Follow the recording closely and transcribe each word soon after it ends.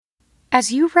As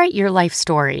you write your life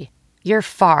story, you're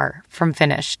far from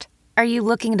finished. Are you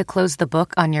looking to close the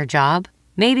book on your job?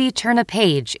 Maybe turn a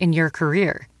page in your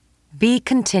career? Be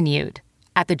continued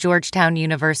at the Georgetown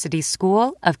University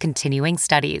School of Continuing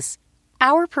Studies.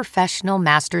 Our professional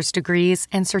master's degrees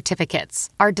and certificates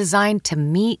are designed to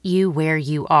meet you where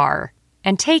you are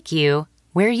and take you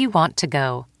where you want to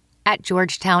go. At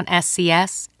Georgetown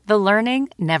SCS, the learning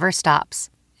never stops,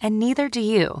 and neither do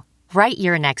you. Write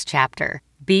your next chapter.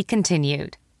 Be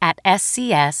continued at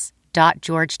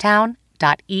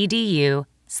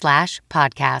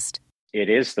scs.georgetown.edu/podcast. It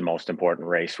is the most important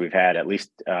race we've had, at least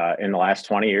in the last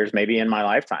 20 years, maybe in my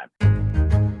lifetime.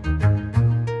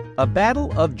 A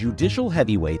battle of judicial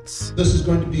heavyweights. This is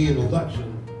going to be an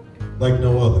election like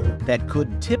no other. That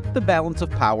could tip the balance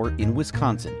of power in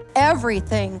Wisconsin.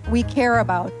 Everything we care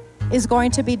about is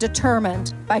going to be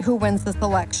determined by who wins this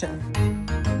election.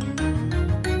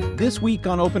 This week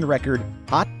on Open Record,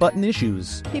 hot-button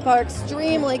issues. People are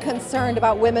extremely concerned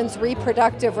about women's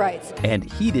reproductive rights. And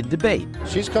heated debate.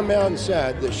 She's come out and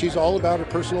said that she's all about her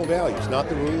personal values, not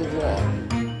the rule of law.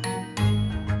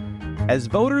 As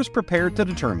voters prepare to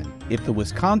determine if the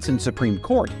Wisconsin Supreme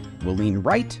Court will lean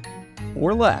right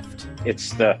or left.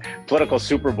 It's the political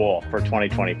Super Bowl for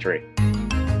 2023.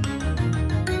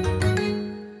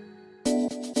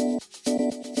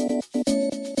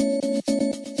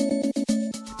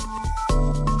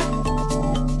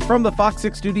 From the Fox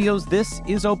 6 studios, this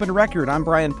is Open Record. I'm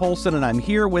Brian Polson, and I'm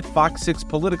here with Fox 6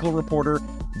 political reporter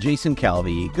Jason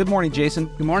Calvi. Good morning,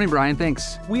 Jason. Good morning, Brian.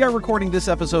 Thanks. We are recording this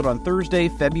episode on Thursday,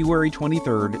 February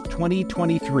 23rd,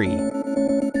 2023.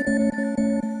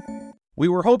 We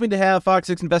were hoping to have Fox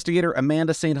 6 investigator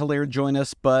Amanda St. Hilaire join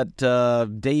us, but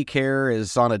daycare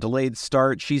is on a delayed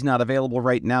start. She's not available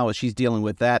right now as she's dealing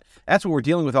with that. That's what we're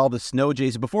dealing with, all the snow,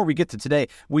 Jason. Before we get to today,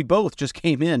 we both just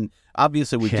came in.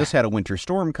 Obviously, we just had a winter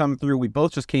storm come through. We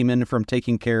both just came in from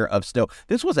taking care of snow.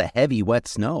 This was a heavy, wet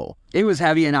snow. It was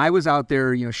heavy, and I was out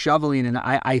there, shoveling, and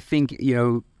I think,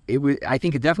 I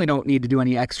think it definitely don't need to do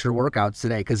any extra workouts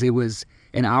today because it was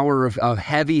an hour of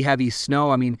heavy, heavy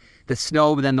snow. I mean, the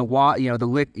snow, but then the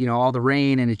all the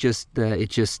rain, and it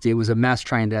was a mess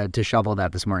trying to shovel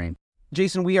that this morning.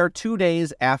 Jason, we are 2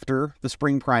 days after the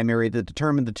spring primary that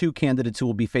determined the two candidates who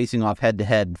will be facing off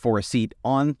head-to-head for a seat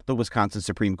on the Wisconsin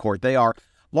Supreme Court. They are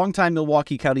longtime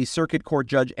Milwaukee County Circuit Court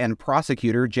judge and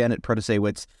prosecutor Janet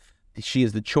Protasiewicz. She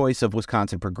is the choice of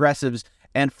Wisconsin progressives,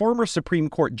 and former Supreme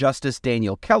Court Justice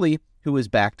Daniel Kelly, who is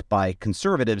backed by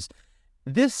conservatives.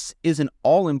 This is an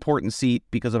all-important seat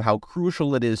because of how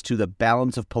crucial it is to the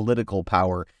balance of political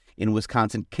power in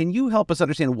Wisconsin. Can you help us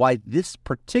understand why this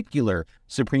particular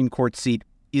Supreme Court seat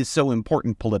is so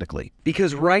important politically?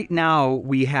 Because right now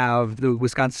we have the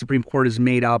Wisconsin Supreme Court is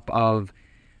made up of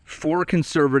 4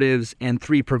 conservatives and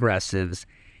 3 progressives.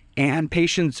 And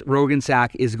Patience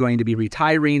Roggensack is going to be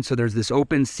retiring, so there's this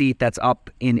open seat that's up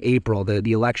in April.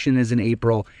 The election is in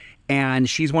April, and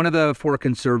she's one of the 4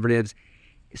 conservatives.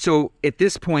 So at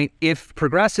this point, if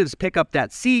progressives pick up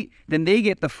that seat, then they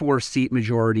get the 4-seat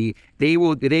majority. They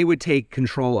would take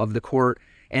control of the court.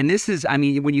 And this is, I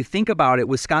mean, when you think about it,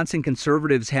 Wisconsin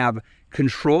conservatives have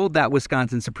controlled that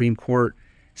Wisconsin Supreme Court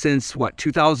since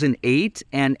 2008,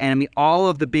 and I mean all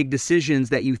of the big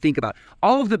decisions that you think about,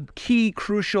 all of the key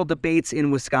crucial debates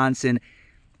in Wisconsin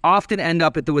often end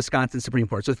up at the Wisconsin Supreme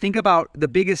Court. So think about the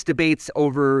biggest debates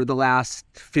over the last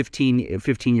 15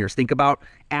 years. Think about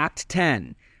Act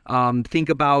 10. Think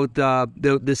about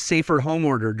the Safer Home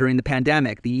Order during the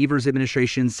pandemic, the Evers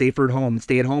administration's Safer Home,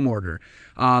 stay-at-home order.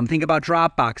 Think about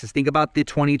drop boxes. Think about the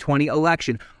 2020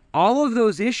 election. All of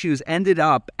those issues ended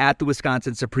up at the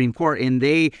Wisconsin Supreme Court, and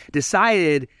they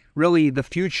decided really the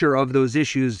future of those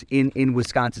issues in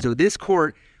Wisconsin. So this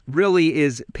court really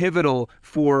is pivotal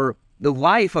for the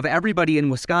life of everybody in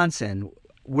Wisconsin,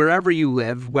 wherever you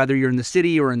live, whether you're in the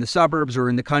city or in the suburbs or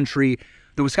in the country.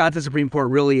 The Wisconsin Supreme Court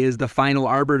really is the final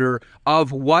arbiter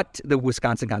of what the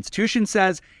Wisconsin Constitution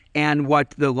says and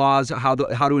what the laws, how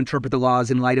to interpret the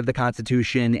laws in light of the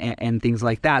Constitution and things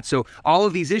like that. So all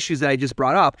of these issues that I just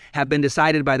brought up have been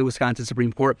decided by the Wisconsin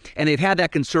Supreme Court, and they've had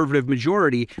that conservative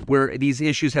majority where these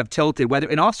issues have tilted,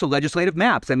 and also legislative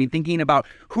maps. I mean, thinking about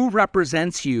who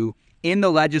represents you in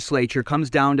the legislature comes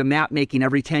down to map making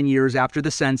every 10 years after the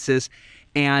census.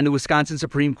 And the Wisconsin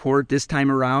Supreme Court this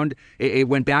time around, it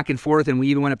went back and forth, and we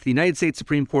even went up to the United States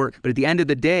Supreme Court. But at the end of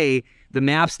the day, the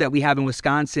maps that we have in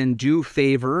Wisconsin do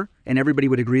favor, and everybody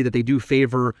would agree that they do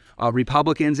favor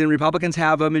Republicans. And Republicans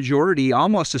have a majority,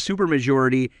 almost a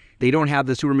supermajority. They don't have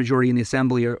the supermajority in the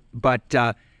Assembly, but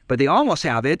they almost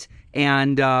have it.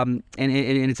 And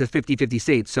it's a 50-50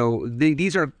 state. So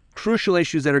these are crucial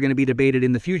issues that are going to be debated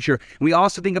in the future. We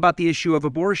also think about the issue of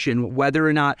abortion, whether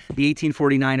or not the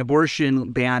 1849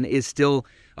 abortion ban is still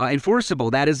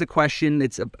enforceable. That is a question.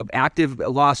 It's an active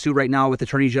lawsuit right now with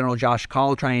Attorney General Josh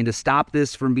Kaul trying to stop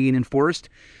this from being enforced.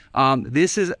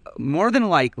 This is more than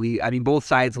likely, I mean, both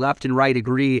sides, left and right,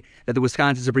 agree that the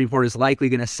Wisconsin Supreme Court is likely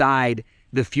going to side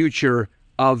the future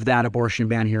of that abortion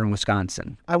ban here in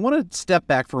Wisconsin. I want to step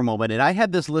back for a moment, and I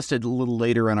had this listed a little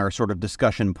later in our sort of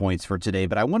discussion points for today,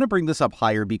 but I want to bring this up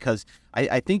higher because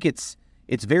I think it's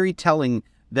very telling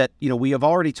that, we have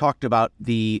already talked about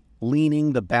the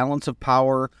balance of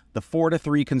power, the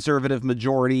 4-3 conservative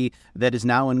majority that is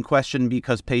now in question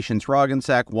because Patience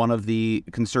Roggensack, one of the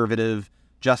conservative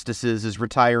justices, is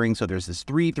retiring. So there's this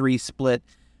 3-3 split.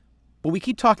 But we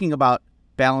keep talking about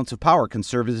balance of power,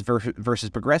 conservatives versus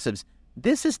progressives.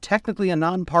 This is technically a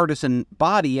nonpartisan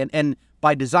body, and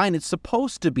by design, it's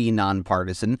supposed to be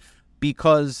nonpartisan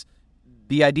because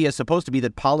the idea is supposed to be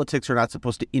that politics are not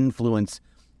supposed to influence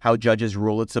how judges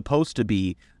rule. It's supposed to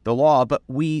be the law, but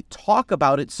we talk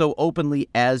about it so openly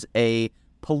as a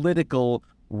political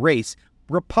race.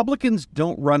 Republicans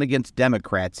don't run against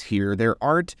Democrats here. There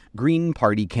aren't Green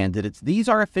Party candidates. These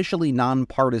are officially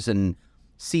nonpartisan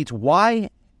seats. Why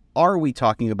are we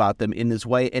talking about them in this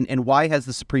way, and why has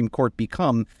the Supreme Court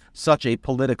become such a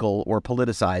political or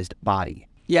politicized body?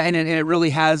 Yeah, and it really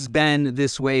has been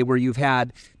this way where you've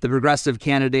had the progressive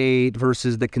candidate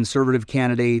versus the conservative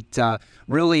candidate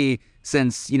really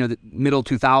since, the middle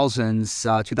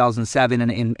 2000s,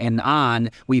 2007 and on.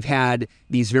 We've had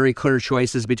these very clear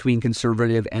choices between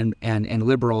conservative and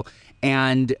liberal.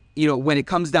 And, when it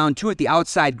comes down to it, the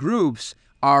outside groups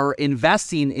are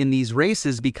investing in these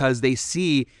races because they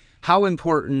see how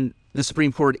important the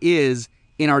Supreme Court is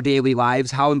in our daily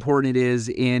lives, how important it is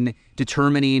in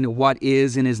determining what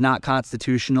is and is not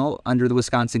constitutional under the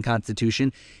Wisconsin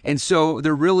Constitution. And so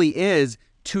there really is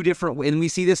two different, and we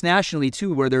see this nationally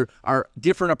too, where there are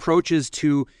different approaches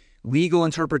to legal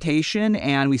interpretation.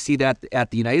 And we see that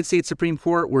at the United States Supreme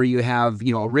Court, where you have,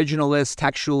 originalists,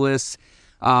 textualists,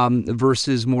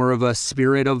 versus more of a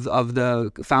spirit of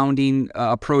the founding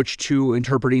approach to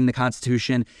interpreting the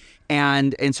Constitution.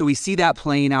 And so we see that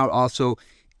playing out also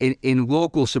in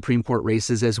local Supreme Court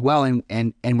races as well.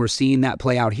 And we're seeing that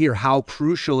play out here, how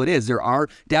crucial it is. There are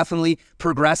definitely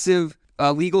progressive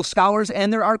legal scholars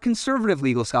and there are conservative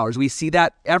legal scholars. We see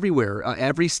that everywhere,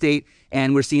 every state.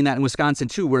 And we're seeing that in Wisconsin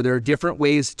too, where there are different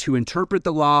ways to interpret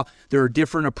the law. There are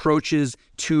different approaches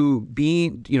to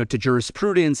being, to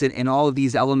jurisprudence and all of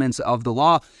these elements of the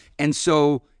law. And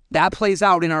so that plays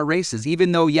out in our races,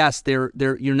 even though, yes, you're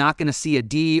not going to see a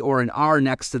D or an R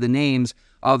next to the names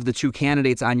of the two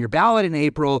candidates on your ballot in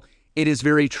April. It is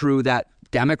very true that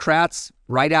Democrats,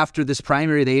 right after this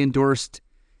primary, they endorsed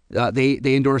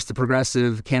the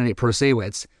progressive candidate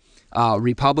Protasiewicz.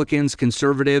 Republicans,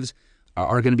 conservatives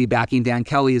are going to be backing Dan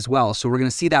Kelly as well. So we're going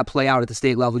to see that play out at the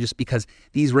state level just because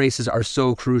these races are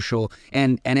so crucial.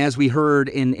 And as we heard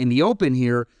in the open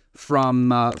here from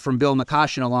Bill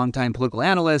McCoshen, a longtime political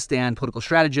analyst and political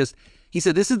strategist, he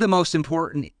said this is the most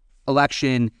important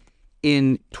election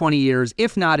in 20 years,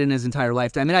 if not in his entire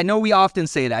lifetime. And I know we often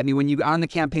say that. I mean, when you're on the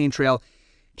campaign trail,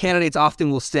 candidates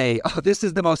often will say, "Oh, this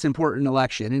is the most important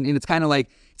election," and it's kind of like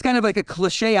a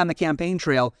cliche on the campaign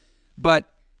trail.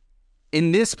 But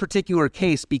in this particular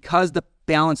case, because the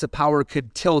balance of power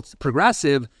could tilt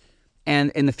progressive,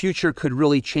 and the future could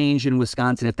really change in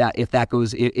Wisconsin if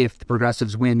the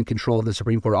progressives win control of the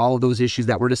Supreme Court, all of those issues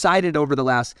that were decided over the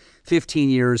last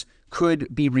 15 years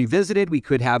could be revisited. We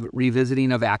could have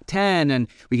revisiting of Act 10, and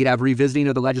we could have revisiting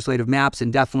of the legislative maps,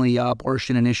 and definitely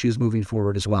abortion and issues moving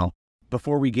forward as well.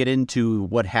 Before we get into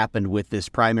what happened with this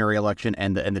primary election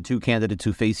and the two candidates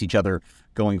who face each other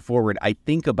going forward, I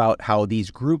think about how these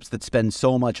groups that spend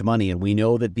so much money, and we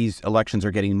know that these elections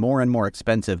are getting more and more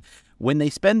expensive, when they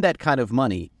spend that kind of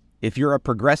money, if you're a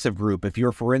progressive group, if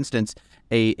you're, for instance,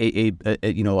 a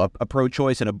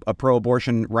pro-choice and a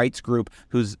pro-abortion rights group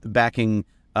who's backing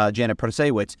Janet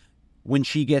Protasiewicz, when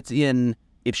she gets in,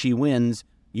 if she wins,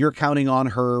 you're counting on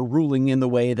her ruling in the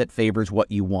way that favors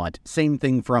what you want. Same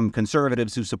thing from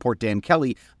conservatives who support Dan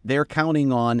Kelly. They're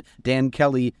counting on Dan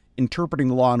Kelly interpreting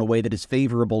the law in a way that is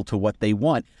favorable to what they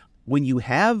want. When you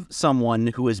have someone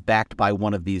who is backed by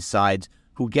one of these sides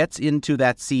who gets into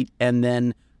that seat and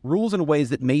then rules in ways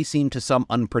that may seem to some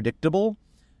unpredictable,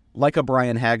 like a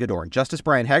Brian Hagedorn. Justice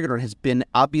Brian Hagedorn has been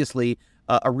obviously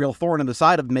a real thorn in the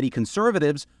side of many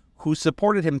conservatives who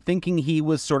supported him, thinking he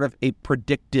was sort of a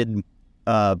predicted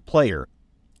player,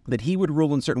 that he would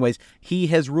rule in certain ways. He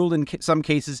has ruled in some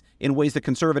cases in ways that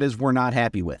conservatives were not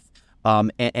happy with.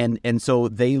 And so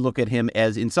they look at him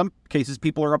as, in some cases,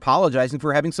 people are apologizing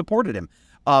for having supported him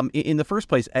in the first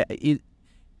place.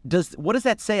 What does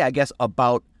that say, I guess,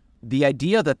 about the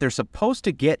idea that they're supposed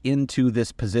to get into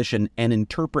this position and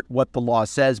interpret what the law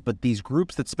says, but these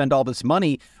groups that spend all this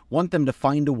money want them to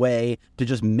find a way to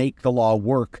just make the law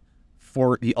work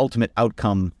for the ultimate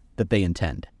outcome that they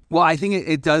intend? Well, I think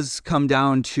it does come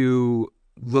down to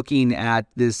looking at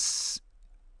this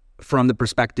from the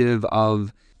perspective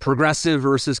of progressive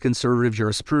versus conservative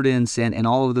jurisprudence and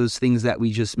all of those things that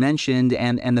we just mentioned,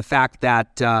 and the fact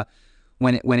that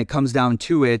when it comes down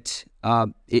to it,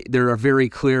 there are very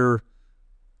clear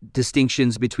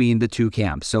distinctions between the two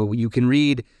camps. So you can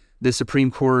read the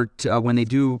Supreme Court when they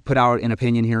do put out an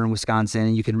opinion here in Wisconsin,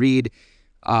 and you can read,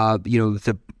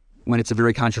 when it's a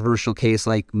very controversial case,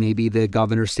 like maybe the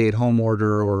governor's stay-at-home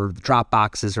order or drop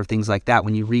boxes or things like that.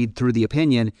 When you read through the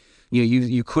opinion,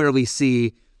 you clearly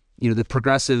see, the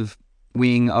progressive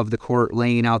wing of the court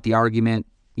laying out the argument,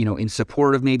 in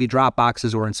support of maybe drop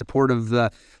boxes or in support of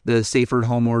the safer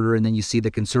home order. And then you see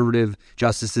the conservative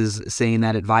justices saying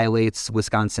that it violates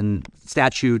Wisconsin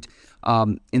statute.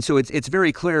 And so it's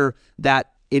very clear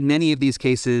that in many of these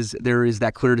cases, there is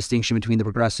that clear distinction between the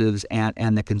progressives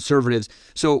and the conservatives.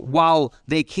 So while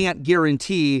they can't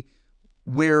guarantee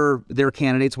where their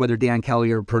candidates, whether Dan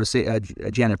Kelly or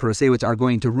Janet Protasiewicz, are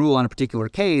going to rule on a particular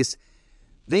case,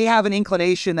 they have an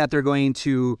inclination that they're going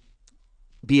to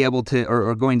be able to,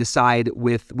 or going to side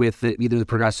with either the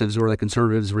progressives or the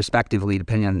conservatives, respectively,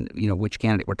 depending on which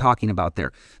candidate we're talking about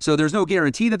there. So there's no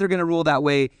guarantee that they're going to rule that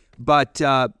way, but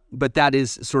that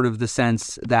is sort of the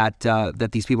sense that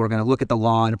these people are going to look at the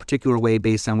law in a particular way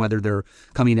based on whether they're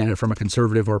coming at it from a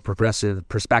conservative or progressive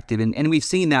perspective, and we've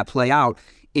seen that play out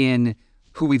in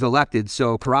who we've elected.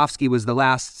 So Justice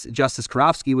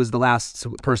Karofsky was the last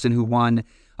person who won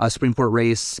a Supreme Court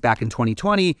race back in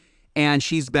 2020. And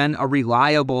she's been a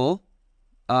reliable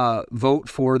vote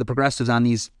for the progressives on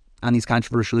these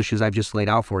controversial issues I've just laid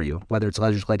out for you, whether it's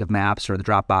legislative maps or the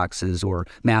drop boxes or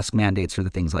mask mandates or the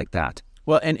things like that.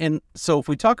 Well, and so if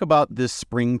we talk about this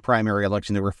spring primary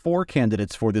election, there were 4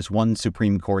 candidates for this one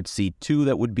Supreme Court seat, 2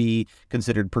 that would be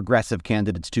considered progressive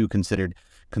candidates, 2 considered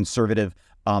conservative.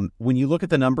 When you look at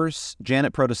the numbers,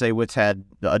 Janet Protasiewicz had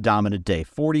a dominant day,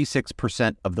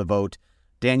 46% of the vote.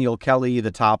 Daniel Kelly, the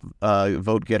top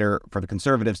vote getter for the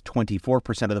conservatives,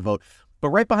 24% of the vote. But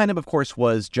right behind him, of course,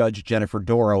 was Judge Jennifer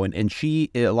Dorow. And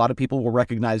she, a lot of people will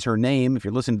recognize her name. If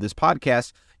you're listening to this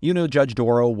podcast, Judge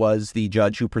Dorow was the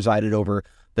judge who presided over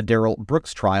the Darrell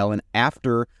Brooks trial. And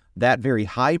after that very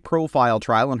high-profile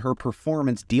trial and her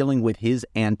performance dealing with his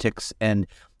antics and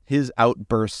his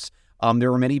outbursts,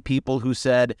 there were many people who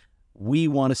said, we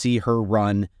want to see her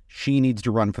run. She needs to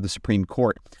run for the Supreme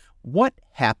Court. What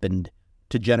happened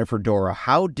to Jennifer Dorow?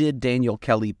 How did Daniel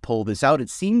Kelly pull this out? It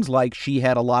seems like she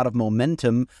had a lot of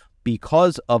momentum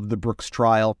because of the Brooks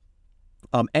trial.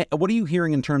 What are you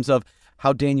hearing in terms of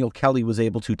how Daniel Kelly was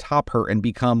able to top her and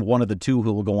become one of the 2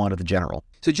 who will go on to the general?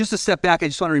 So just a step back, I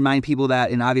just want to remind people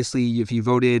that, and obviously if you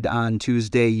voted on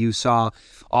Tuesday, you saw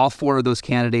all 4 of those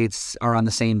candidates are on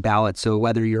the same ballot. So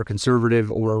whether you're conservative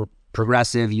or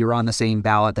progressive, you're on the same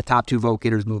ballot. The top 2 vote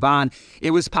getters move on.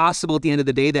 It was possible at the end of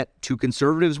the day that 2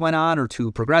 conservatives went on or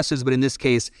 2 progressives, but in this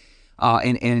case,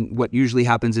 and what usually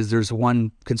happens is there's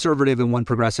 1 conservative and 1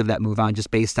 progressive that move on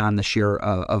just based on the share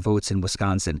of votes in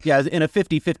Wisconsin. Yeah, in a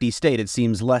 50-50 state, it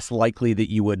seems less likely that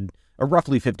you would, a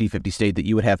roughly 50-50 state, that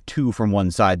you would have 2 from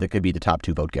one side that could be the top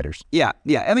 2 vote getters. Yeah.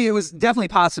 I mean, it was definitely a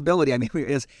possibility. I mean,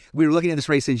 as we were looking at this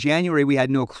race in January, we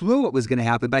had no clue what was going to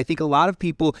happen. But I think a lot of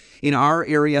people in our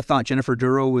area thought Jennifer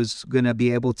Dorow was going to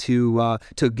be able to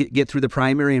get through the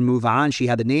primary and move on. She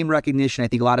had the name recognition. I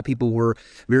think a lot of people were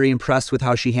very impressed with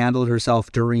how she handled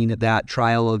herself during that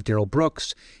trial of Darrell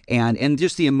Brooks and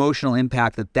just the emotional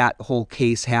impact that whole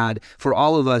case had for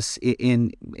all of us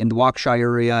in the Waukesha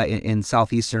area in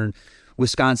southeastern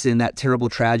Wisconsin, that terrible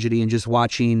tragedy, and just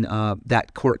watching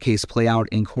that court case play out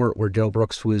in court where Darrell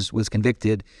Brooks was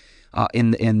convicted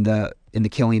in the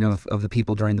killing of the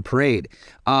people during the parade.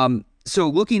 So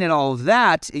looking at all of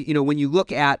that, when you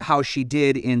look at how she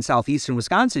did in southeastern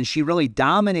Wisconsin, she really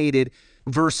dominated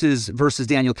versus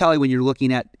Daniel Kelly. When you're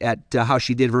looking at how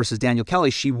she did versus Daniel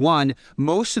Kelly, she won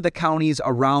most of the counties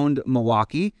around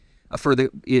Milwaukee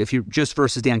if you're just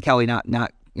versus Dan Kelly,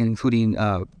 not including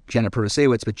Janet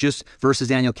Protasiewicz, but just versus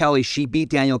Daniel Kelly. She beat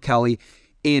Daniel Kelly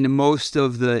in most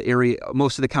of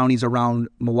the counties around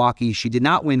Milwaukee. She did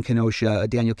not win Kenosha.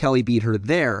 Daniel Kelly beat her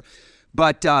there.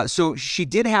 But so she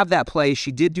did have that play.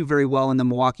 She did do very well in the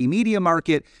Milwaukee media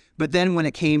market. But then when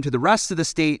it came to the rest of the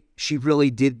state, she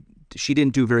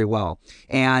didn't do very well.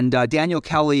 And Daniel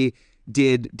Kelly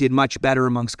did much better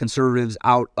amongst conservatives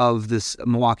out of this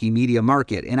Milwaukee media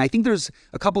market. And I think there's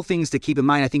a couple things to keep in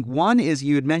mind. I think one is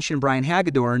you had mentioned Brian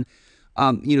Hagedorn.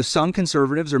 Some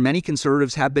conservatives or many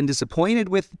conservatives have been disappointed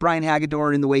with Brian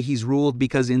Hagedorn in the way he's ruled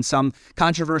because in some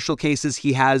controversial cases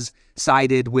he has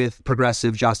sided with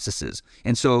progressive justices.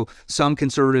 And so some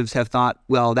conservatives have thought,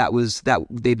 well,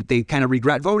 they kind of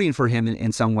regret voting for him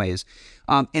in some ways.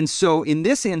 And so in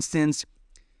this instance,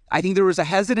 I think there was a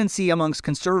hesitancy amongst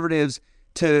conservatives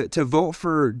to vote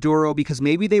for Dorow because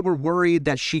maybe they were worried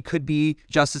that she could be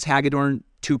Justice Hagedorn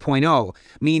 2.0,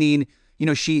 meaning,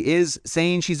 she is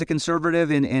saying she's a conservative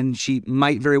and she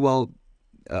might very well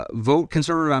vote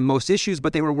conservative on most issues,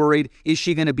 but they were worried, is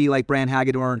she going to be like Brian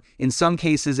Hagedorn in some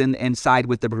cases and side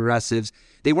with the progressives?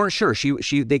 They weren't sure.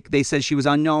 They said she was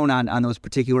unknown on those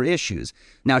particular issues.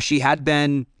 Now, she had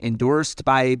been endorsed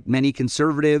by many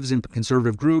conservatives and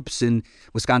conservative groups, and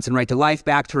Wisconsin Right to Life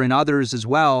backed her and others as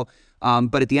well.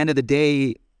 But at the end of the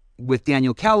day, with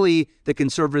Daniel Kelly, the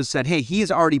conservatives said, hey, he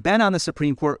has already been on the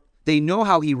Supreme Court. They know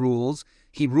how he rules.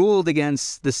 He ruled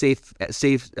against the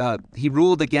he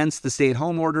ruled against the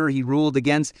stay-at-home order. He ruled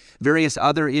against various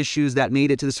other issues that made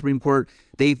it to the Supreme Court.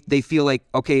 They feel like,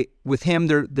 okay, with him,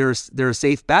 they're a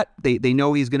safe bet. They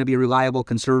know he's going to be a reliable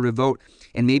conservative vote.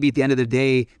 And maybe at the end of the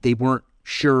day, they weren't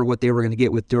sure what they were going to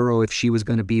get with Dorow, if she was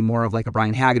going to be more of like a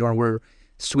Brian Hagedorn, where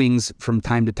swings from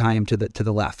time to time to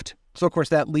the left. So, of course,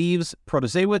 that leaves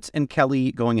Protasiewicz and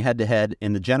Kelly going head-to-head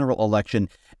in the general election.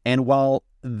 And while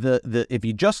if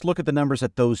you just look at the numbers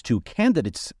that those two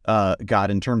candidates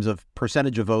got in terms of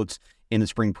percentage of votes in the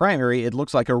spring primary, it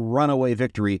looks like a runaway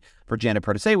victory for Janet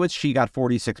Protasiewicz. She got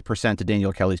 46% to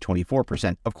Daniel Kelly's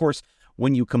 24%. Of course,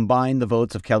 when you combine the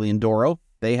votes of Kelly and Dorow,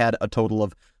 they had a total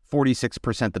of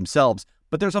 46% themselves.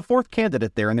 But there's a fourth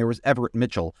candidate there, and there was Everett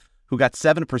Mitchell, who got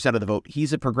 7% of the vote.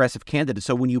 He's a progressive candidate.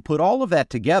 So when you put all of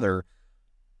that together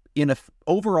in an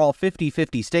overall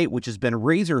 50-50 state, which has been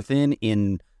razor thin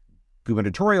in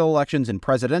gubernatorial elections and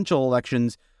presidential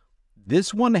elections,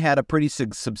 this one had a pretty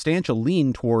substantial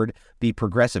lean toward the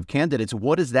progressive candidates.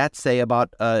 What does that say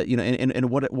about, and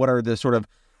what are the sort of,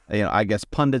 I guess,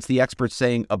 pundits, the experts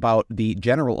saying about the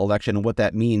general election and what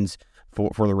that means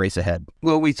for the race ahead?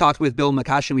 Well, we talked with Bill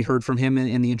McCoshen. We heard from him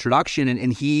in the introduction,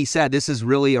 and he said this is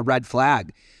really a red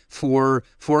flag for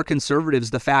conservatives.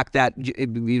 The fact that,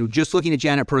 just looking at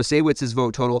Janet Protasiewicz's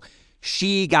vote total,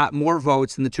 she got more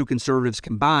votes than the two conservatives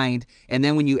combined. And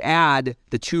then when you add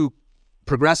the two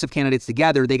progressive candidates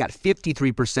together, they got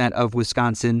 53% of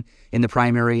Wisconsin in the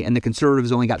primary, and the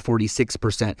conservatives only got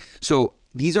 46%. So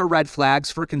these are red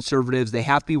flags for conservatives. They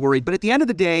have to be worried. But at the end of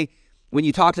the day, when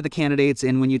you talk to the candidates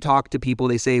and when you talk to people,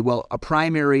 they say, well, a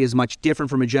primary is much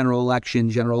different from a general election.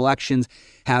 General elections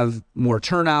have more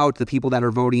turnout. The people that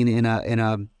are voting in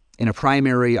a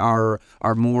primary are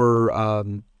more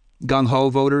gung-ho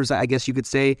voters, I guess you could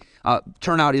say.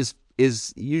 Turnout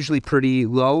is usually pretty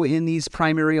low in these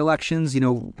primary elections.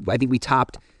 I think we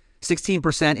topped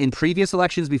 16% in previous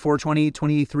elections before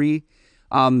 2023.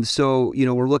 So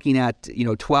we're looking at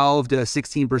 12 to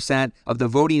 16% of the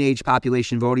voting age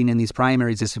population voting in these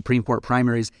primaries, the Supreme Court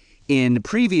primaries, in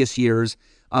previous years.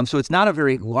 So it's not a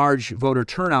very large voter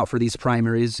turnout for these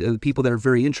primaries. People that are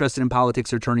very interested in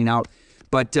politics are turning out.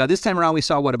 But this time around, we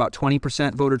saw, about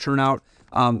 20% voter turnout.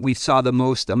 We saw the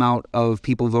most amount of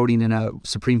people voting in a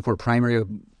Supreme Court primary,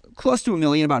 close to 1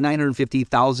 million, about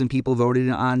 950,000 people voted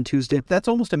on Tuesday. That's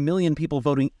almost 1 million people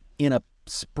voting in a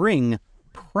spring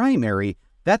primary.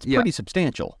 That's pretty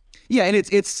substantial. Yeah, and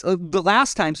it's the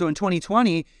last time. So in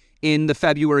 2020, in the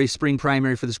February spring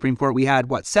primary for the Supreme Court, we had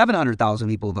 700,000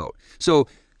 people vote. So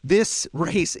this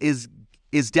race is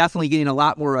definitely getting a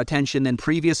lot more attention than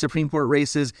previous Supreme Court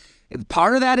races.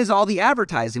 Part of that is all the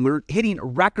advertising. We're hitting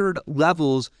record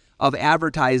levels of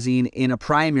advertising in a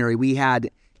primary. We had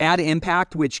Ad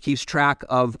Impact, which keeps track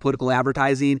of political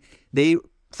advertising. They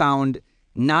found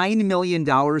 $9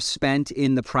 million spent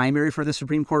in the primary for the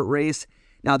Supreme Court race.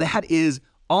 Now, that is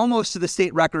almost to the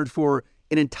state record for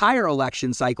an entire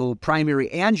election cycle,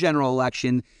 primary and general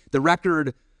election. The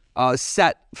record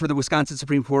set for the Wisconsin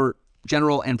Supreme Court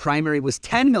general and primary was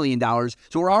 $10 million.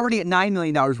 So we're already at $9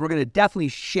 million. We're going to definitely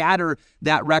shatter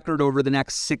that record over the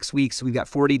next 6 weeks. We've got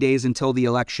 40 days until the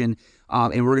election,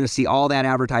 and we're going to see all that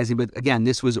advertising. But again,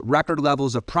 this was record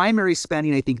levels of primary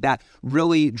spending. I think that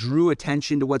really drew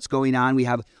attention to what's going on. We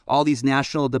have all these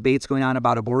national debates going on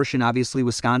about abortion. Obviously,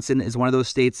 Wisconsin is one of those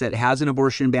states that has an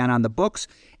abortion ban on the books.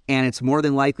 And it's more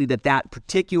than likely that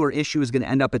particular issue is going to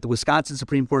end up at the Wisconsin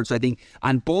Supreme Court. So I think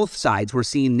on both sides, we're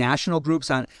seeing national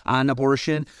groups on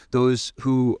abortion, those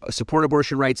who support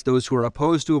abortion rights, those who are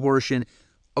opposed to abortion,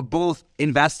 both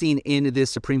investing in this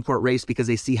Supreme Court race because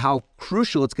they see how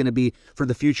crucial it's going to be for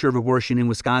the future of abortion in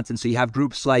Wisconsin. So you have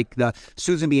groups like the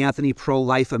Susan B. Anthony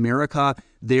Pro-Life America,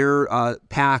 their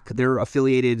PAC, their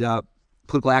affiliated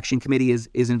Political Action Committee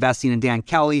is investing in Dan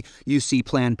Kelly. You see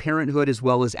Planned Parenthood as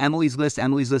well as Emily's List.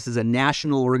 Emily's List is a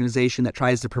national organization that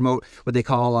tries to promote what they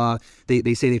call,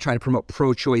 they say they try to promote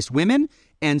pro-choice women.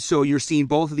 And so you're seeing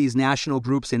both of these national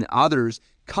groups and others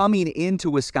coming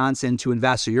into Wisconsin to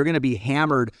invest. So you're going to be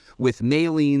hammered with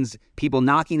mailings, people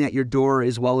knocking at your door,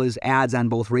 as well as ads on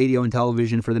both radio and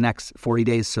television for the next 40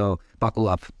 days. So buckle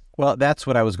up. Well, that's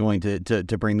what I was going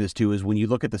to bring this to, is when you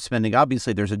look at the spending,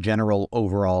 obviously there's a general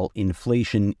overall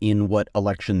inflation in what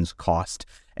elections cost,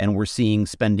 and we're seeing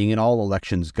spending in all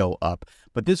elections go up.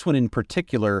 But this one in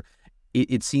particular,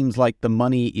 it seems like the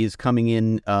money is coming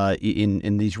in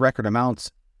these record amounts,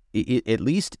 at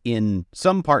least in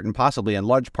some part and possibly in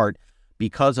large part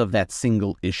because of that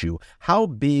single issue. How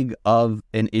big of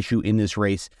an issue in this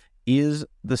race is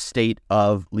the state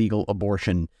of legal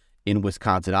abortion in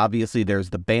Wisconsin? Obviously, there's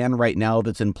the ban right now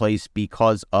that's in place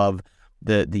because of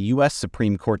the U.S.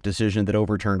 Supreme Court decision that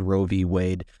overturned Roe v.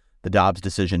 Wade, the Dobbs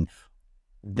decision.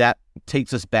 That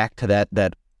takes us back to that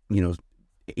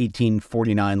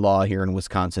 1849 law here in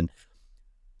Wisconsin.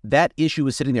 That issue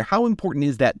is sitting there. How important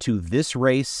is that to this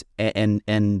race and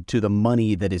to the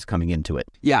money that is coming into it?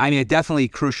 Yeah, I mean, definitely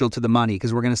crucial to the money,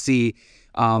 because we're going to see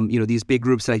these big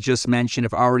groups that I just mentioned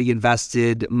have already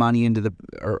invested money into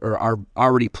or are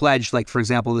already pledged. Like, for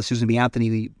example, the Susan B. Anthony,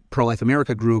 the Pro-Life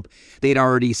America group, they'd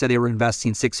already said they were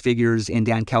investing six figures in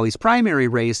Dan Kelly's primary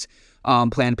race.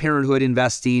 Planned Parenthood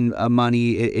investing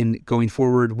money in going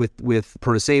forward with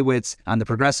Protasiewicz on the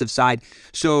progressive side.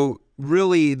 So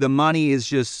really, the money is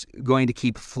just going to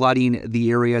keep flooding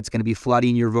the area. It's going to be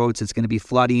flooding your votes. It's going to be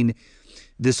flooding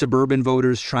the suburban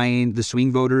voters, the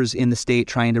swing voters in the state,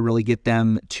 trying to really get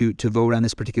them to vote on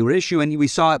this particular issue. And we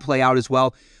saw it play out as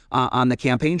well on the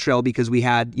campaign trail, because we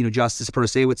had, Justice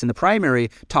Protasiewicz in the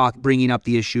primary bringing up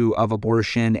the issue of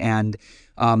abortion. And,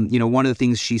 one of the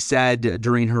things she said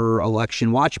during her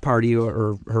election watch party,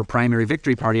 or her primary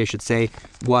victory party, I should say,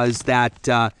 was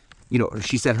that,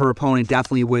 she said her opponent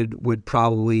definitely would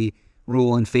probably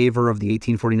rule in favor of the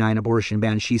 1849 abortion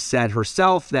ban. She said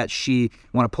herself that I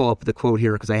want to pull up the quote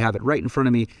here because I have it right in front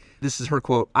of me. This is her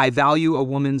quote: "I value a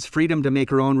woman's freedom to make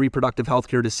her own reproductive health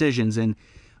care decisions." And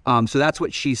so that's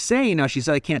what she's saying. Now, she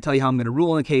said, "I can't tell you how I'm going to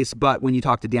rule in the case," but when you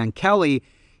talk to Dan Kelly,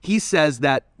 he says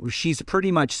that she's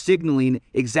pretty much signaling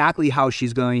exactly how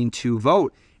she's going to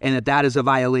vote, and that is a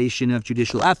violation of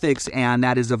judicial ethics, and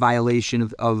that is a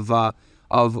violation of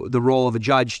the role of a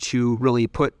judge to really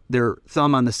put their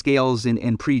thumb on the scales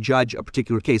and prejudge a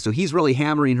particular case. So he's really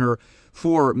hammering her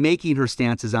for making her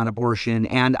stances on abortion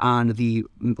and on the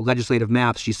legislative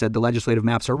maps. She said the legislative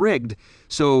maps are rigged.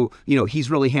 So,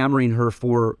 he's really hammering her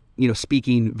for,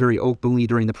 speaking very openly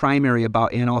during the primary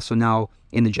about, and also now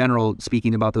in the general,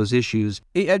 speaking about those issues.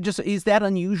 Is that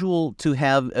unusual to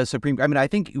have a Supreme Court? I mean, I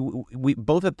think we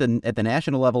both at the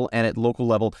national level and at local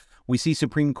level, we see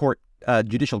Supreme Court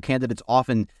judicial candidates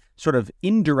often sort of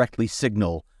indirectly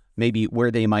signal maybe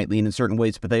where they might lean in certain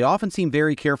ways, but they often seem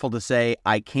very careful to say,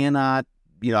 I cannot,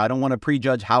 I don't want to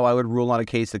prejudge how I would rule on a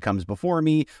case that comes before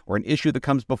me or an issue that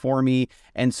comes before me.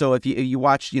 And so if you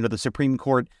watch, the Supreme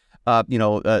Court,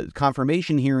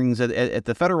 confirmation hearings at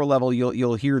the federal level,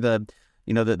 you'll hear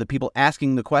the people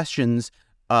asking the questions.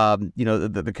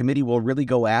 The committee will really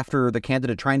go after the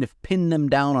candidate, trying to pin them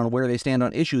down on where they stand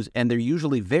on issues. And they're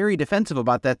usually very defensive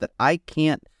about that I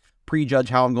can't prejudge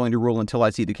how I'm going to rule until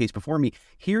I see the case before me.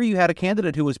 Here you had a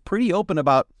candidate who was pretty open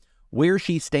about where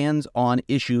she stands on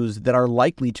issues that are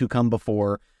likely to come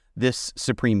before this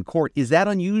Supreme Court. Is that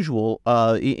unusual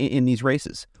in these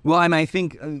races? Well, I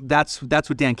think that's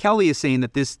what Dan Kelly is saying,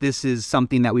 that this is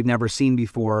something that we've never seen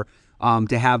before.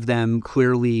 To have them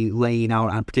clearly laying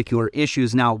out on particular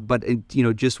issues now. But,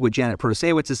 just what Janet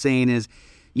Protasiewicz is saying is,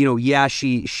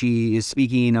 she is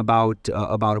speaking about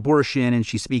abortion, and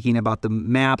she's speaking about the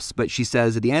maps, but she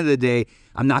says at the end of the day,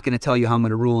 I'm not going to tell you how I'm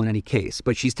going to rule in any case.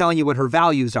 But she's telling you what her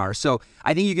values are. So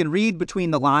I think you can read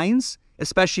between the lines,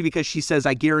 especially because she says,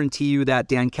 I guarantee you that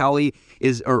Dan Kelly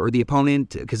is, or the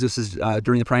opponent, because this is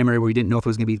during the primary where we didn't know if it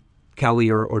was going to be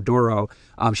Kelly or Doro.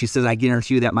 She says, I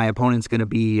guarantee you that my opponent's going to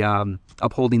be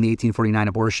upholding the 1849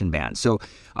 abortion ban. So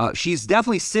she's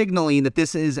definitely signaling that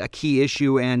this is a key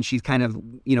issue, and she's kind of,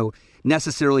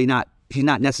 she's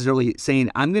not necessarily saying,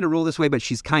 I'm going to rule this way, but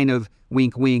she's kind of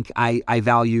wink, wink. I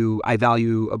value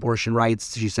abortion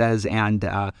rights, she says, and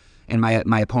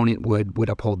my opponent would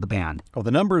uphold the ban. Well,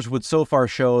 the numbers would so far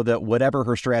show that whatever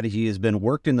her strategy has been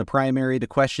worked in the primary. The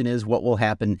question is what will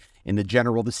happen in the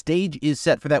general. The stage is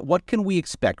set for that. What can we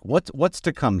expect? What's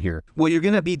to come here? Well, you're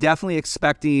going to be definitely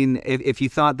expecting, if you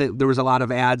thought that there was a lot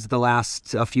of ads the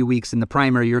last few weeks in the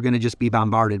primary, you're going to just be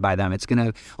bombarded by them. It's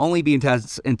going to only be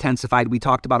intensified. We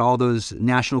talked about all those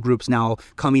national groups now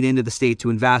coming into the state to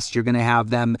invest. You're going to have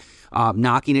them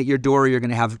knocking at your door. You're going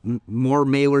to have more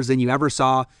mailers than you ever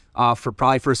saw. For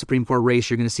a Supreme Court race.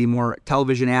 You're going to see more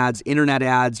television ads, internet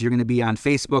ads. You're going to be on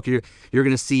Facebook. You're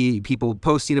going to see people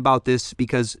posting about this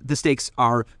because the stakes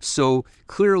are so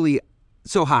clearly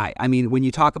so high. I mean, when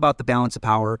you talk about the balance of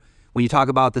power, when you talk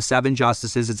about the 7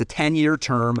 justices, it's a 10-year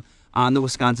term on the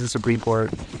Wisconsin Supreme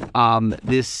Court.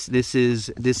 This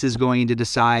is going to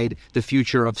decide the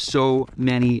future of so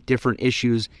many different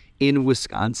issues in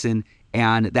Wisconsin.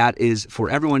 And that is for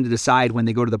everyone to decide when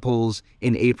they go to the polls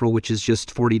in April, which is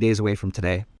just 40 days away from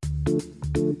today.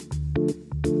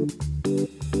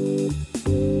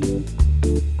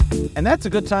 And that's a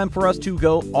good time for us to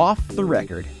go off the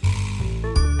record.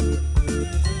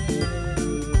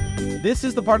 This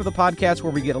is the part of the podcast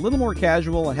where we get a little more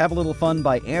casual and have a little fun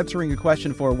by answering a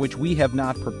question for which we have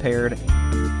not prepared.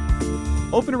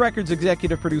 Open Records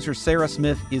executive producer Sarah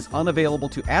Smith is unavailable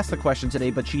to ask the question today,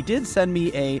 but she did send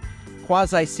me a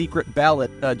quasi-secret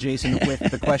ballot, Jason, with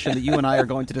the question that you and I are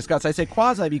going to discuss. I say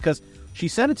quasi because she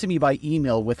sent it to me by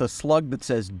email with a slug that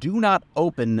says, "Do not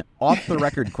open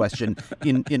off-the-record question"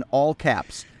 in all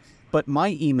caps. But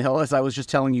my email, as I was just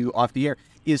telling you off the air,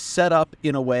 is set up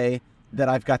in a way that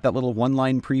I've got that little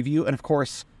one-line preview. And, of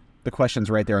course, the question's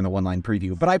right there in the one-line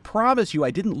preview. But I promise you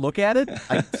I didn't look at it.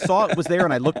 I saw it was there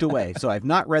and I looked away. So I've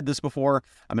not read this before.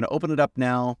 I'm going to open it up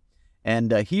now.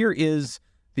 And here is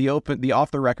the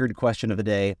off-the-record question of the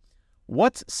day.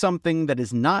 What's something that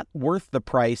is not worth the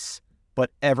price,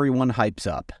 but everyone hypes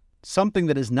up? Something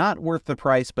that is not worth the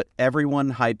price, but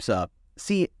everyone hypes up.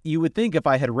 See, you would think if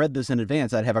I had read this in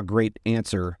advance, I'd have a great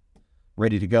answer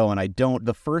ready to go, and I don't.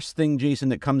 The first thing, Jason,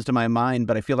 that comes to my mind,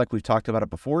 but I feel like we've talked about it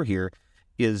before here,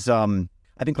 is I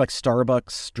think like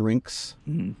Starbucks drinks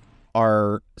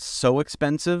are so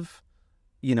expensive.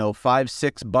 You know,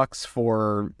 $5-6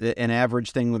 for an average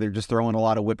thing where they're just throwing a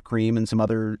lot of whipped cream and some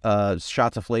other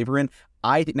shots of flavor in.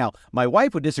 I think now my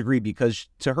wife would disagree because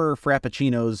to her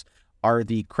frappuccinos are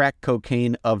the crack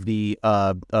cocaine of the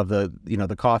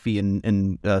the coffee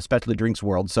and specialty drinks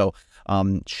world. So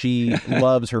she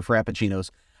loves her frappuccinos.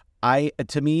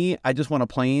 To me, I just want a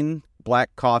plain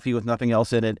black coffee with nothing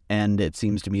else in it, and it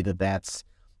seems to me that that's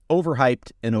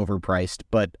overhyped and overpriced.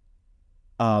 But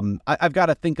I've got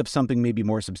to think of something maybe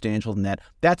more substantial than that.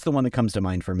 That's the one that comes to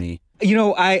mind for me. You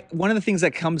know, one of the things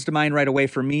that comes to mind right away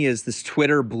for me is this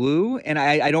Twitter Blue, and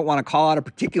I don't want to call out a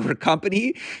particular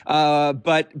company,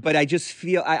 but I just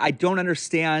feel I don't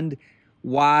understand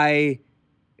why.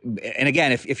 And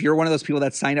again, if you're one of those people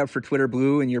that signed up for Twitter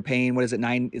Blue and you're paying, what is it,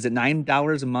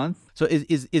 $9 a month? So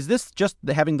is this just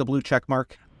having the blue check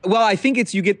mark? Well, I think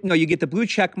you get the blue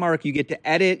check mark. You get to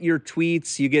edit your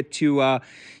tweets. You get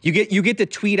to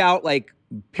tweet out like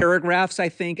paragraphs. I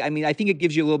think it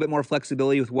gives you a little bit more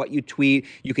flexibility with what you tweet.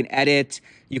 You can edit.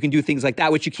 You can do things like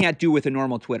that, which you can't do with a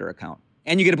normal Twitter account.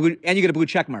 And you get a blue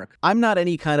check mark. I'm not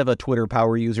any kind of a Twitter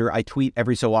power user. I tweet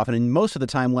every so often, and most of the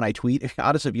time when I tweet,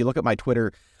 honestly, if you look at my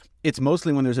Twitter, it's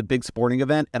mostly when there's a big sporting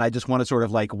event and I just want to sort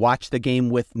of like watch the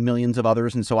game with millions of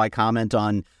others. And so I comment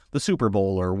on the Super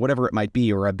Bowl or whatever it might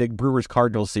be, or a big Brewers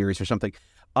Cardinals series or something.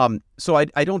 So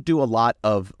I don't do a lot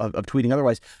of tweeting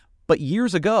otherwise. But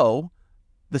years ago,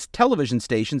 this television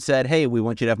station said, hey, we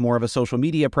want you to have more of a social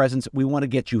media presence. We want to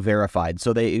get you verified.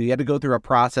 So you had to go through a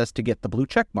process to get the blue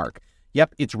check mark.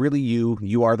 Yep, it's really you.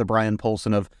 You are the Brian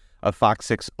Polson of Fox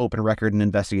 6 Open Record and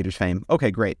Investigators fame.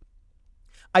 Okay, great.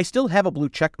 I still have a blue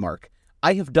check mark.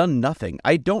 I have done nothing.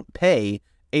 I don't pay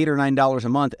 $8 or $9 a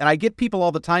month. And I get people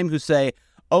all the time who say,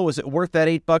 oh, is it worth that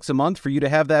 $8 a month for you to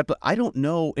have that? But I don't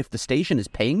know if the station is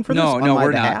paying for this on my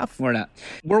behalf. We're not.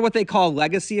 We're what they call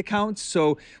legacy accounts.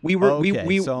 So we were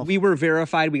we were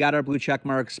verified. We got our blue check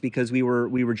marks because we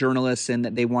were journalists and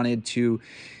that they wanted to.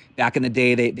 Back in the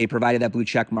day, they provided that blue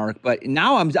check mark. But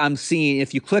now I'm seeing,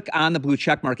 if you click on the blue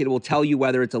check mark, it will tell you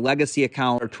whether it's a legacy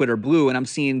account or Twitter Blue. And I'm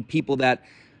seeing people that,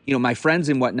 you know, my friends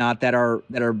and whatnot that are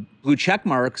blue check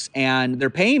marks and they're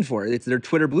paying for it. They're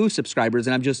Twitter Blue subscribers.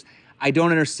 And I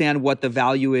don't understand what the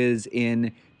value is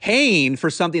in paying for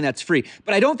something that's free.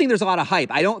 But I don't think there's a lot of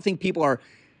hype. I don't think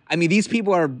these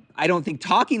people are, I don't think,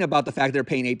 talking about the fact they're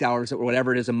paying $8 or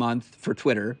whatever it is a month for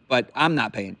Twitter, but I'm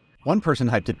not paying. One person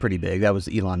hyped it pretty big. That was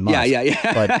Elon Musk.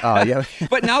 Yeah. But yeah.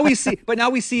 But now we see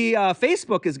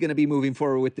Facebook is going to be moving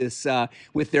forward with this,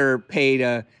 with their pay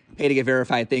to get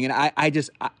verified thing. And I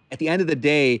at the end of the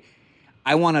day,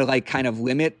 I want to like kind of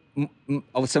limit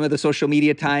some of the social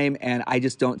media time, and I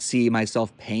just don't see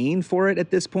myself paying for it at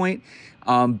this point.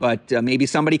 But maybe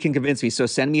somebody can convince me. So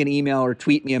send me an email or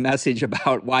tweet me a message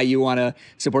about why you want to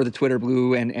support the Twitter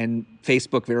Blue and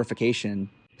Facebook verification.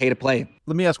 Pay to play.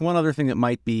 Let me ask one other thing that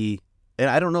might be, and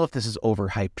I don't know if this is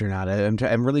overhyped or not.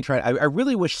 I'm really trying. I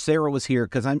really wish Sarah was here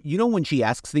because when she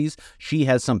asks these, she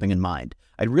has something in mind.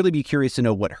 I'd really be curious to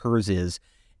know what hers is.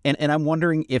 And I'm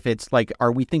wondering if it's like,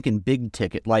 are we thinking big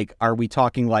ticket? Like, are we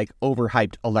talking like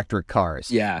overhyped electric cars?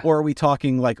 Yeah. Or are we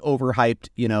talking like overhyped,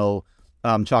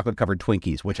 chocolate covered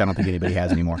Twinkies, which I don't think anybody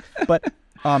has anymore. But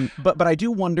I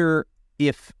do wonder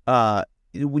if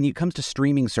when it comes to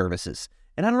streaming services,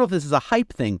 and I don't know if this is a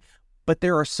hype thing, but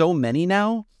there are so many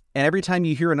now. And every time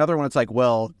you hear another one, it's like,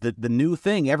 well, the new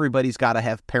thing, everybody's got to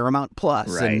have Paramount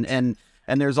Plus. Right.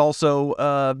 And there's also,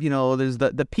 there's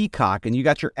the Peacock, and you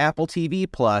got your Apple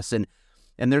TV Plus, and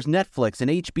there's Netflix and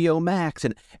HBO Max.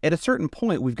 And at a certain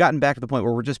point, we've gotten back to the point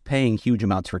where we're just paying huge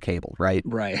amounts for cable, right?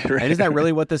 Right. And isn't that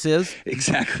really what this is?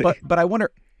 Exactly. But I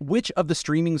wonder which of the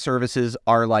streaming services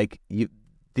are like,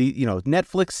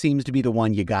 Netflix seems to be the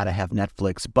one you got to have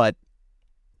Netflix. But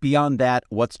beyond that,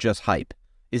 what's just hype?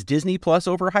 Is Disney Plus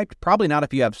overhyped? Probably not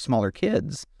if you have smaller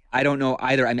kids. I don't know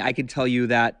either. I mean, I can tell you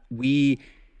that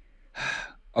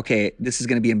okay, this is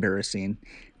going to be embarrassing,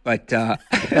 but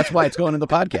that's why it's going in the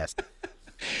podcast.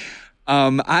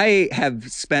 I have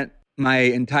spent my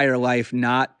entire life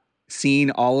not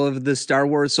seeing all of the Star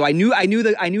Wars. So I knew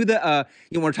the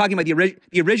when we're talking about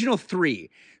the original 3.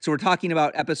 So we're talking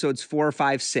about episodes 4,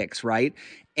 5, 6, right?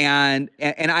 And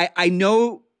I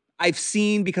know I've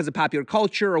seen, because of popular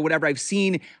culture or whatever, I've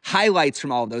seen highlights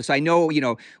from all of those. So I know,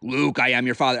 Luke, I am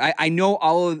your father. I know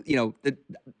all of,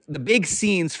 the big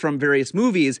scenes from various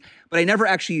movies, but I never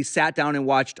actually sat down and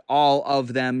watched all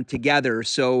of them together.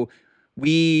 So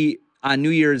on New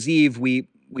Year's Eve, we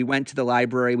went to the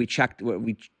library. We checked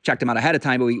them out ahead of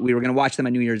time, but we were going to watch them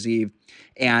on New Year's Eve.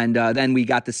 And then we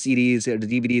got the CDs or the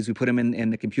DVDs. We put them in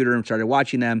the computer and started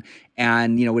watching them.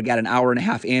 And, we got an hour and a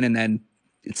half in, and then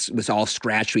it was all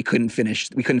scratched. We couldn't finish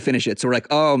it. So we're like,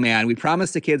 oh man, we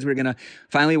promised the kids we were going to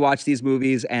finally watch these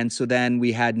movies. And so then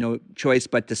we had no choice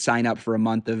but to sign up for a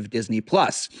month of Disney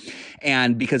Plus.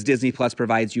 And because Disney Plus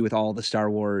provides you with all the Star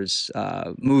Wars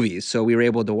movies. So we were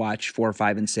able to watch 4,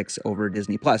 5, and 6 over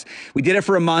Disney Plus. We did it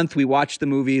for a month. We watched the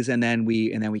movies, and then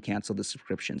we canceled the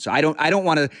subscription. So I don't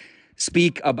want to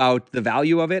speak about the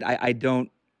value of it. I don't,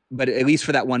 but at least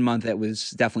for that 1 month, it was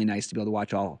definitely nice to be able to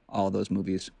watch all of those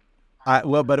movies.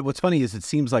 But what's funny is it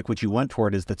seems like what you went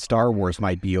toward is that Star Wars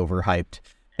might be overhyped.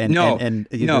 And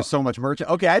there's so much merch.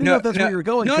 Okay, I didn't know if that's where you were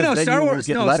going. No, then Star Wars.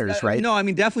 Get letters, right? No, I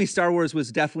mean, definitely Star Wars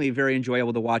was definitely very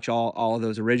enjoyable to watch all of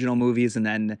those original movies, and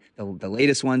then the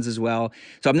latest ones as well.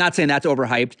 So I'm not saying that's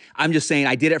overhyped. I'm just saying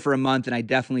I did it for a month, and I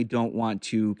definitely don't want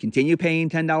to continue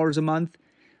paying $10 a month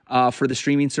for the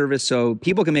streaming service. So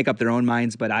people can make up their own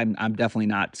minds, but I'm definitely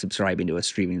not subscribing to a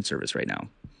streaming service right now.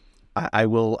 I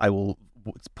will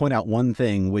point out one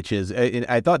thing, which is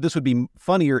I thought this would be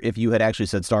funnier if you had actually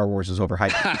said Star Wars is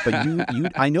overhyped.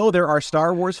 But I know there are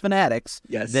Star Wars fanatics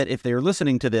that if they're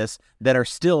listening to this that are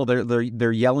still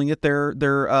they're yelling at their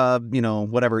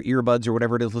whatever earbuds or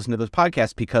whatever it is listening to this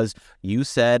podcast because you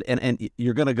said and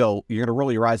you're gonna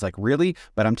roll your eyes like, really?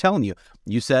 But I'm telling you,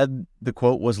 you said the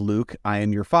quote was, Luke, I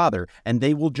am your father, and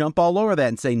they will jump all over that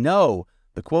and say no.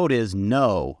 The quote is,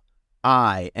 no,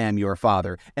 I am your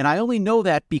father. And I only know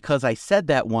that because I said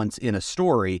that once in a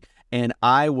story and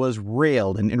I was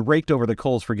railed and raked over the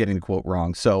coals for getting the quote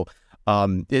wrong. So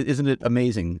isn't it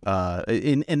amazing?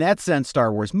 In that sense,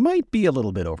 Star Wars might be a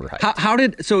little bit overhyped. How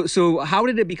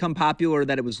did it become popular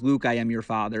that it was Luke, I am your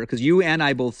father? Because you and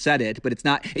I both said it, but it's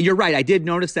not. You're right. I did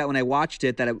notice that when I watched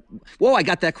it I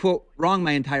got that quote wrong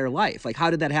my entire life. Like,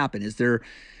 how did that happen? Is there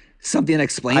something that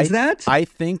explains that? I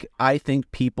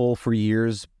think people for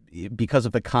years, because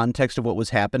of the context of what was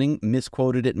happening,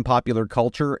 misquoted it in popular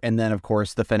culture. And then, of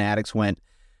course, the fanatics went,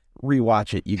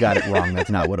 rewatch it. You got it wrong. That's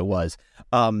not what it was.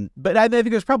 But I think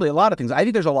there's probably a lot of things. I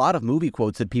think there's a lot of movie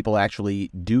quotes that people actually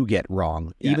do get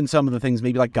wrong. Yeah. Even some of the things,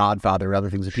 maybe like Godfather or other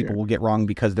things that people will get wrong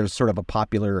because there's sort of a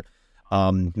popular,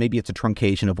 maybe it's a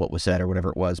truncation of what was said or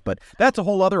whatever it was. But that's a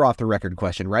whole other off-the-record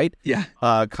question, right? Yeah.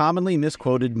 Commonly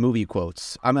misquoted movie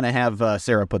quotes. I'm going to have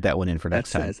Sarah put that one in for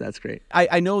next time. That's great.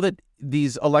 I know that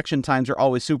these election times are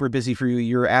always super busy for you.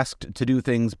 You're asked to do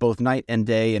things both night and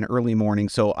day and early morning.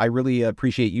 So I really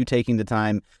appreciate you taking the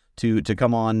time to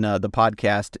come on the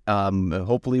podcast.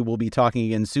 Hopefully we'll be talking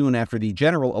again soon after the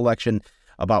general election.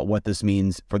 about what this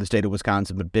means for the state of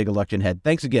Wisconsin, but big election ahead.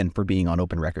 Thanks again for being on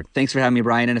Open Record. Thanks for having me,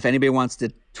 Brian. And if anybody wants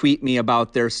to tweet me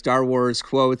about their Star Wars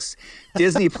quotes,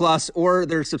 Disney Plus, or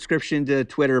their subscription to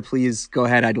Twitter, please go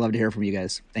ahead. I'd love to hear from you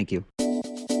guys. Thank you.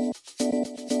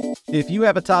 If you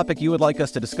have a topic you would like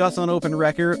us to discuss on Open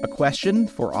Record, a question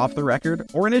for Off the Record,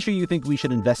 or an issue you think we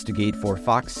should investigate for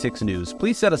Fox 6 News,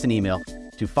 please send us an email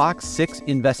to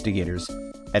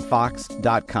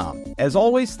fox6investigators@fox.com. As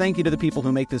always, thank you to the people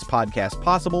who make this podcast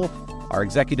possible, our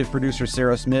executive producer,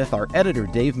 Sarah Smith, our editor,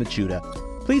 Dave Machuda.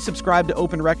 Please subscribe to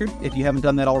Open Record. If you haven't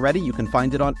done that already, you can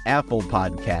find it on Apple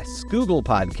Podcasts, Google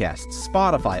Podcasts,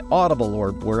 Spotify, Audible,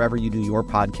 or wherever you do your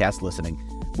podcast listening.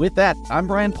 With that, I'm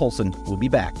Brian Polson. We'll be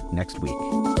back next week.